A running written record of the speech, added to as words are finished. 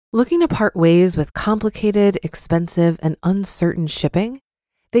Looking to part ways with complicated, expensive, and uncertain shipping?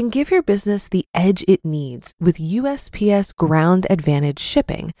 Then give your business the edge it needs with USPS Ground Advantage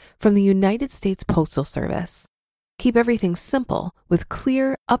shipping from the United States Postal Service. Keep everything simple with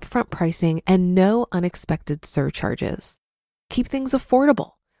clear, upfront pricing and no unexpected surcharges. Keep things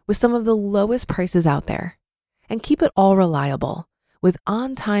affordable with some of the lowest prices out there. And keep it all reliable with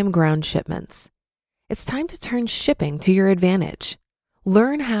on-time ground shipments. It's time to turn shipping to your advantage.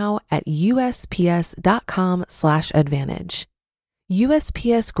 Learn how at USPS.com/advantage.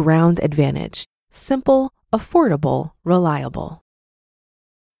 USPS Ground Advantage. Simple, affordable, reliable.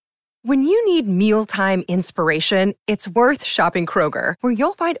 When you need mealtime inspiration, it's worth shopping Kroger, where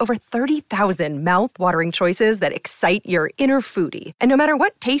you'll find over 30,000 mouth-watering choices that excite your inner foodie. And no matter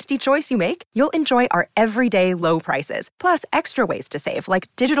what tasty choice you make, you'll enjoy our everyday low prices, plus extra ways to save, like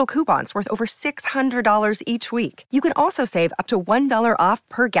digital coupons worth over $600 each week. You can also save up to $1 off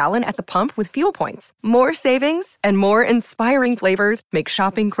per gallon at the pump with fuel points. More savings and more inspiring flavors make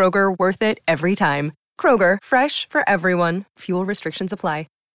shopping Kroger worth it every time. Kroger, fresh for everyone. Fuel restrictions apply.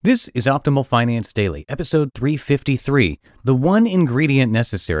 This is Optimal Finance Daily, episode 353, The One Ingredient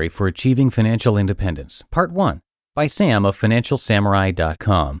Necessary for Achieving Financial Independence, Part 1, by Sam of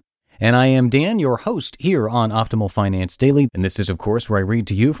FinancialSamurai.com. And I am Dan, your host here on Optimal Finance Daily. And this is, of course, where I read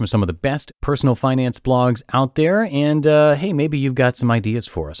to you from some of the best personal finance blogs out there. And hey, maybe you've got some ideas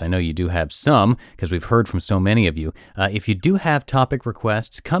for us. I know you do have some, because we've heard from so many of you. If you do have topic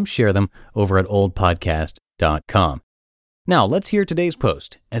requests, come share them over at oldpodcast.com. Now, let's hear today's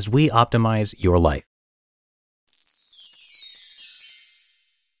post as we optimize your life.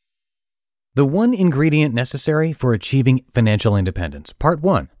 The One Ingredient Necessary for Achieving Financial Independence, Part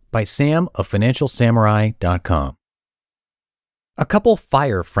 1, by Sam of FinancialSamurai.com. A couple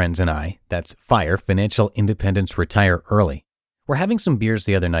FIRE friends and I, that's FIRE, Financial Independence Retire Early, were having some beers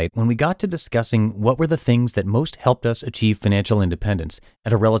the other night when we got to discussing what were the things that most helped us achieve financial independence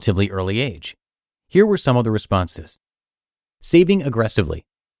at a relatively early age. Here were some of the responses. Saving aggressively,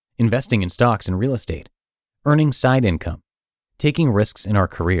 investing in stocks and real estate, earning side income, taking risks in our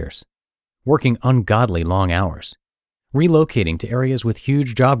careers, working ungodly long hours, relocating to areas with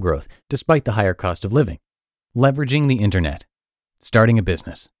huge job growth despite the higher cost of living, leveraging the internet, starting a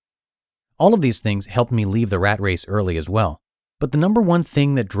business. All of these things helped me leave the rat race early as well. But the number one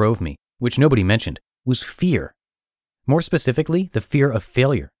thing that drove me, which nobody mentioned, was fear. More specifically, the fear of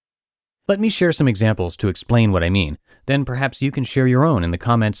failure. Let me share some examples to explain what I mean, then perhaps you can share your own in the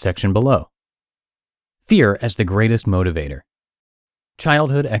comments section below. Fear as the greatest motivator.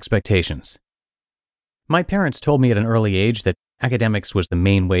 Childhood expectations. My parents told me at an early age that academics was the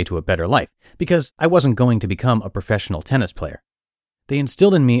main way to a better life because I wasn't going to become a professional tennis player. They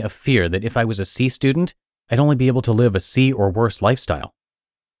instilled in me a fear that if I was a C student, I'd only be able to live a C or worse lifestyle.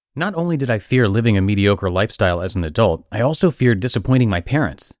 Not only did I fear living a mediocre lifestyle as an adult, I also feared disappointing my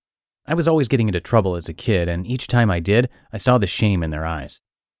parents. I was always getting into trouble as a kid, and each time I did, I saw the shame in their eyes.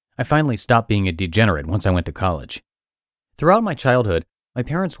 I finally stopped being a degenerate once I went to college. Throughout my childhood, my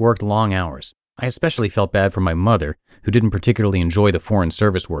parents worked long hours. I especially felt bad for my mother, who didn't particularly enjoy the foreign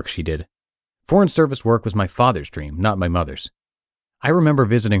service work she did. Foreign service work was my father's dream, not my mother's. I remember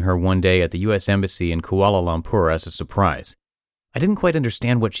visiting her one day at the U.S. Embassy in Kuala Lumpur as a surprise. I didn't quite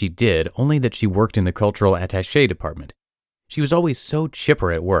understand what she did, only that she worked in the cultural attaché department. She was always so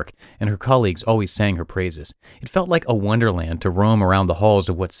chipper at work, and her colleagues always sang her praises. It felt like a wonderland to roam around the halls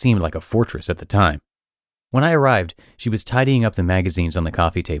of what seemed like a fortress at the time. When I arrived, she was tidying up the magazines on the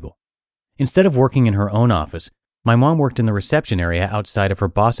coffee table. Instead of working in her own office, my mom worked in the reception area outside of her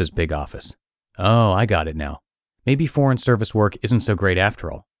boss's big office. Oh, I got it now. Maybe foreign service work isn't so great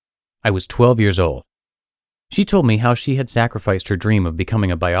after all. I was 12 years old. She told me how she had sacrificed her dream of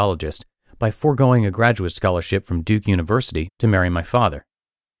becoming a biologist by foregoing a graduate scholarship from Duke University to marry my father.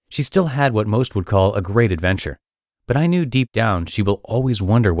 She still had what most would call a great adventure, but I knew deep down she will always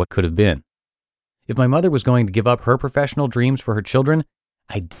wonder what could have been. If my mother was going to give up her professional dreams for her children,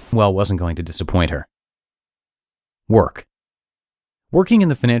 I wasn't going to disappoint her. Work. Working in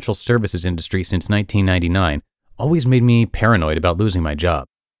the financial services industry since 1999 always made me paranoid about losing my job.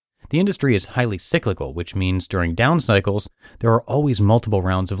 The industry is highly cyclical, which means during down cycles, there are always multiple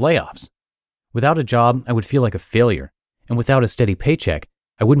rounds of layoffs. Without a job, I would feel like a failure, and without a steady paycheck,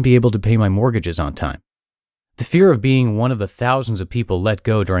 I wouldn't be able to pay my mortgages on time. The fear of being one of the thousands of people let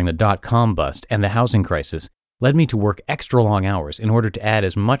go during the dot-com bust and the housing crisis led me to work extra long hours in order to add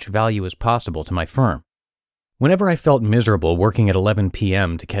as much value as possible to my firm. Whenever I felt miserable working at 11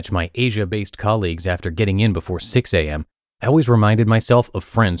 p.m. to catch my Asia-based colleagues after getting in before 6 a.m., I always reminded myself of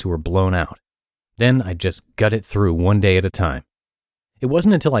friends who were blown out. Then I'd just gut it through one day at a time. It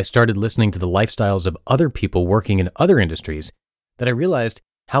wasn't until I started listening to the lifestyles of other people working in other industries that I realized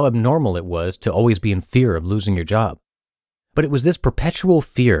how abnormal it was to always be in fear of losing your job. But it was this perpetual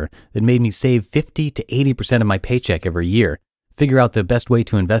fear that made me save 50 to 80% of my paycheck every year, figure out the best way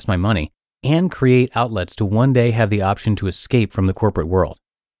to invest my money, and create outlets to one day have the option to escape from the corporate world.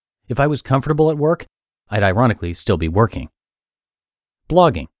 If I was comfortable at work, I'd ironically still be working.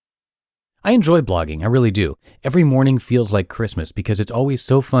 Blogging. I enjoy blogging, I really do. Every morning feels like Christmas because it's always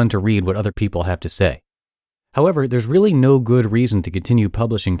so fun to read what other people have to say. However, there's really no good reason to continue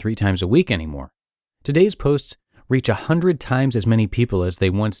publishing 3 times a week anymore. Today's posts reach 100 times as many people as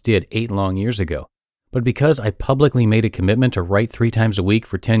they once did 8 long years ago. But because I publicly made a commitment to write 3 times a week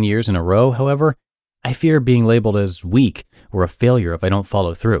for 10 years in a row, however, I fear being labeled as weak or a failure if I don't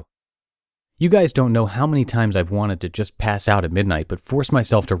follow through. You guys don't know how many times I've wanted to just pass out at midnight but force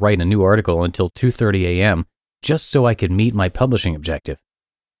myself to write a new article until 2:30 a.m. just so I could meet my publishing objective.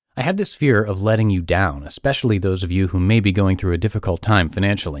 I have this fear of letting you down, especially those of you who may be going through a difficult time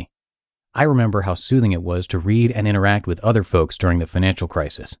financially. I remember how soothing it was to read and interact with other folks during the financial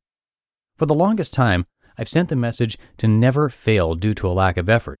crisis. For the longest time, I've sent the message to never fail due to a lack of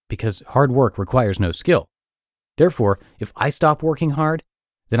effort because hard work requires no skill. Therefore, if I stop working hard,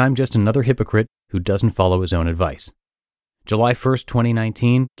 then I'm just another hypocrite who doesn't follow his own advice. July 1st,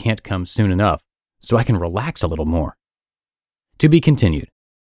 2019 can't come soon enough, so I can relax a little more. To be continued.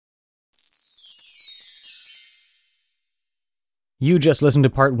 You just listened to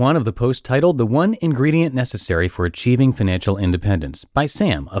part 1 of the post titled The One Ingredient Necessary for Achieving Financial Independence by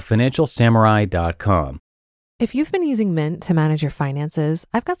Sam of FinancialSamurai.com. If you've been using Mint to manage your finances,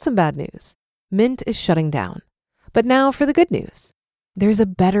 I've got some bad news. Mint is shutting down. But now for the good news. There's a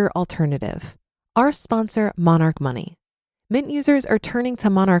better alternative. Our sponsor, Monarch Money. Mint users are turning to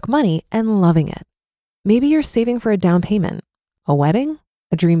Monarch Money and loving it. Maybe you're saving for a down payment, a wedding,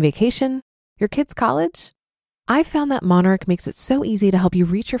 a dream vacation, your kid's college. I've found that Monarch makes it so easy to help you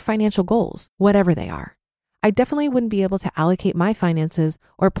reach your financial goals, whatever they are. I definitely wouldn't be able to allocate my finances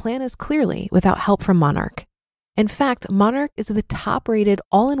or plan as clearly without help from Monarch. In fact, Monarch is the top-rated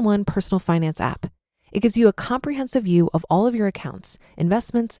all-in-one personal finance app. It gives you a comprehensive view of all of your accounts,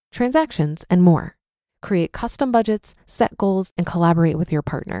 investments, transactions, and more. Create custom budgets, set goals, and collaborate with your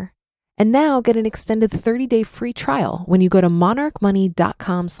partner. And now get an extended 30-day free trial when you go to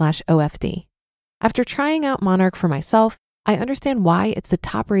monarchmoney.com/OFD. After trying out Monarch for myself, I understand why it's the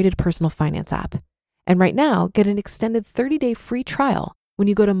top-rated personal finance app. And right now, get an extended 30-day free trial when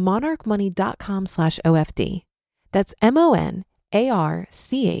you go to monarchmoney.com/OFD. That's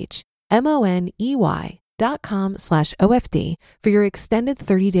monarchmoney.com/OFD for your extended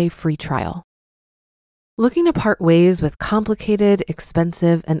 30-day free trial. Looking to part ways with complicated,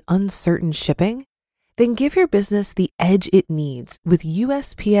 expensive, and uncertain shipping? Then give your business the edge it needs with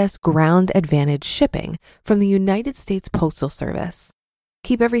USPS Ground Advantage shipping from the United States Postal Service.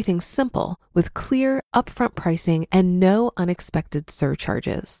 Keep everything simple with clear, upfront pricing and no unexpected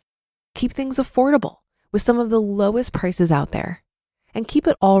surcharges. Keep things affordable with some of the lowest prices out there. And keep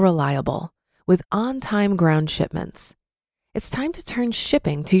it all reliable with on-time ground shipments. It's time to turn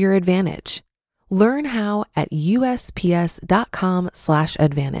shipping to your advantage. Learn how at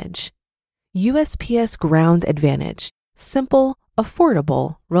USPS.com/advantage. USPS Ground Advantage. Simple,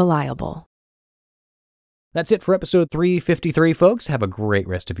 affordable, reliable. That's it for episode 353, folks. Have a great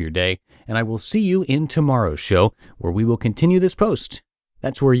rest of your day, and I will see you in tomorrow's show where we will continue this post.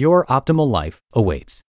 That's where your optimal life awaits.